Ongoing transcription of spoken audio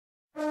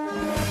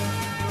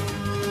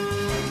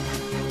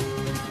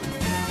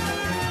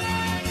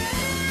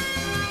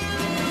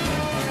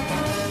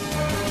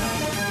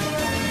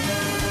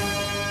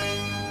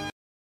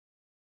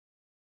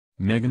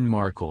Meghan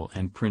Markle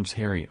and Prince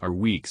Harry are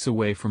weeks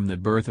away from the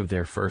birth of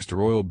their first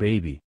royal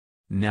baby.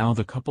 Now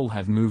the couple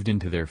have moved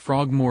into their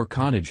Frogmore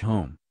Cottage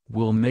home.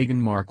 Will Meghan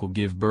Markle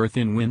give birth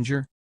in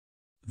Windsor?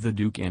 The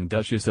Duke and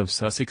Duchess of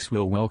Sussex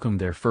will welcome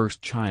their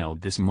first child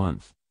this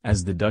month,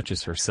 as the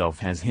Duchess herself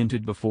has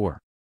hinted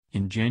before.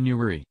 In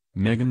January,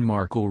 Meghan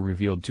Markle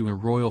revealed to a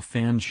royal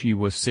fan she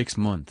was 6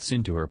 months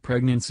into her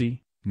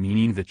pregnancy,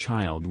 meaning the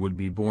child would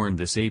be born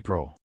this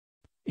April.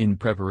 In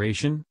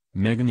preparation,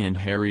 Meghan and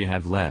Harry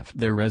have left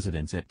their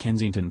residence at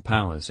Kensington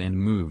Palace and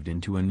moved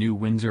into a new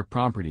Windsor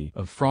property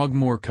of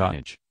Frogmore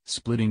Cottage,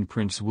 splitting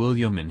Prince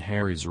William and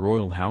Harry's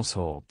royal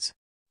households.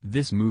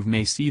 This move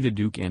may see the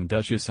Duke and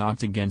Duchess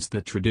opt against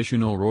the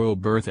traditional royal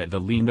birth at the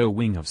Lindo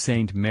wing of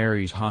St.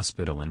 Mary's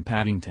Hospital in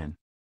Paddington.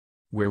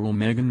 Where will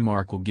Meghan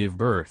Markle give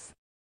birth?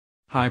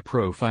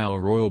 High-profile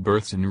royal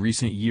births in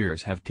recent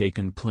years have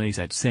taken place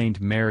at St.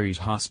 Mary's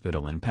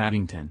Hospital in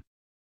Paddington.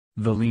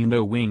 The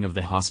Lindo wing of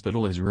the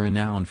hospital is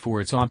renowned for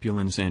its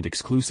opulence and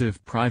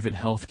exclusive private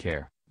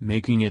healthcare,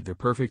 making it the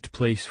perfect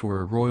place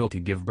for a royal to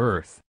give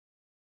birth.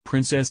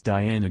 Princess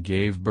Diana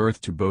gave birth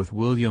to both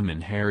William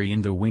and Harry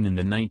in the wing in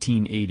the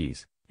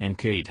 1980s, and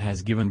Kate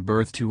has given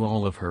birth to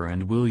all of her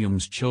and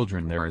William's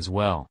children there as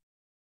well.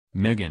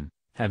 Meghan,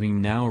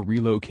 having now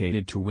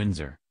relocated to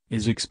Windsor,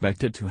 is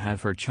expected to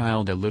have her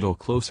child a little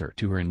closer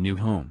to her new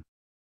home.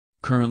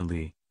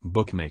 Currently,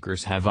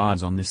 bookmakers have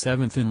odds on the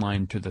 7th in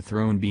line to the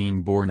throne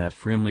being born at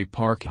Frogmore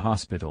Park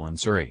Hospital in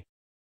Surrey.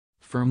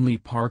 Frogmore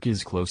Park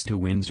is close to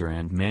Windsor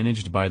and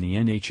managed by the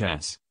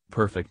NHS,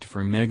 perfect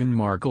for Meghan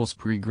Markle's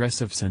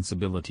progressive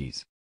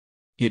sensibilities.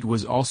 It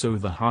was also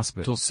the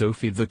hospital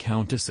Sophie the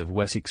Countess of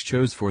Wessex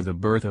chose for the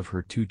birth of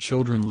her 2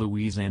 children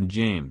Louise and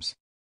James.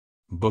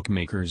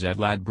 Bookmakers at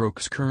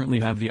Ladbrokes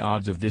currently have the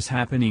odds of this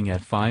happening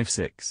at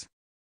 5-6.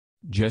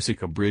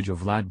 Jessica Bridge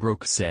of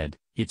Ladbrokes said,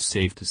 "It's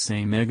safe to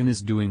say Meghan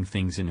is doing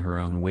things in her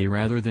own way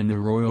rather than the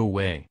royal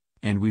way,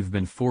 and we've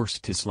been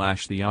forced to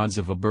slash the odds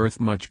of a birth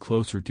much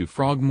closer to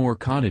Frogmore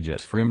Cottage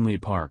at Frogmore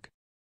Park."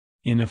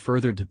 In a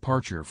further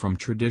departure from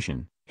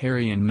tradition,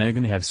 Harry and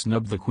Meghan have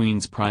snubbed the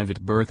Queen's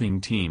private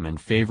birthing team in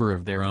favor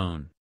of their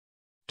own.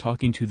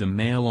 Talking to the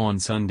Mail on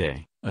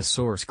Sunday, a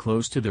source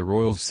close to the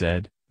royals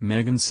said,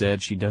 Meghan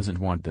said she doesn't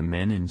want the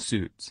men in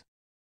suits.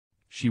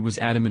 She was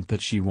adamant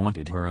that she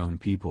wanted her own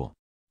people.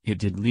 It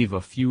did leave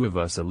a few of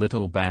us a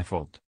little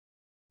baffled.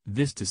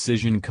 This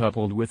decision,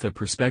 coupled with a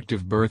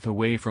prospective birth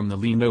away from the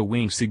Lindo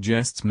wing,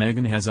 suggests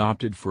Meghan has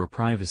opted for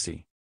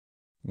privacy.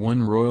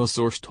 One royal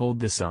source told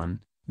The Sun,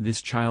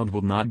 "This child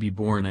will not be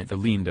born at the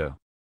Lindo."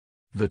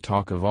 The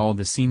talk of all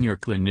the senior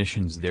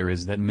clinicians there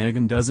is that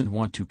Meghan doesn't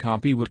want to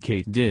copy what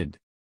Kate did.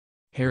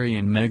 Harry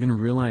and Meghan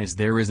realize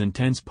there is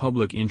intense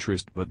public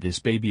interest, but this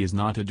baby is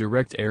not a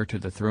direct heir to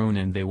the throne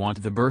and they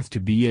want the birth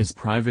to be as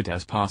private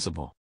as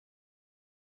possible.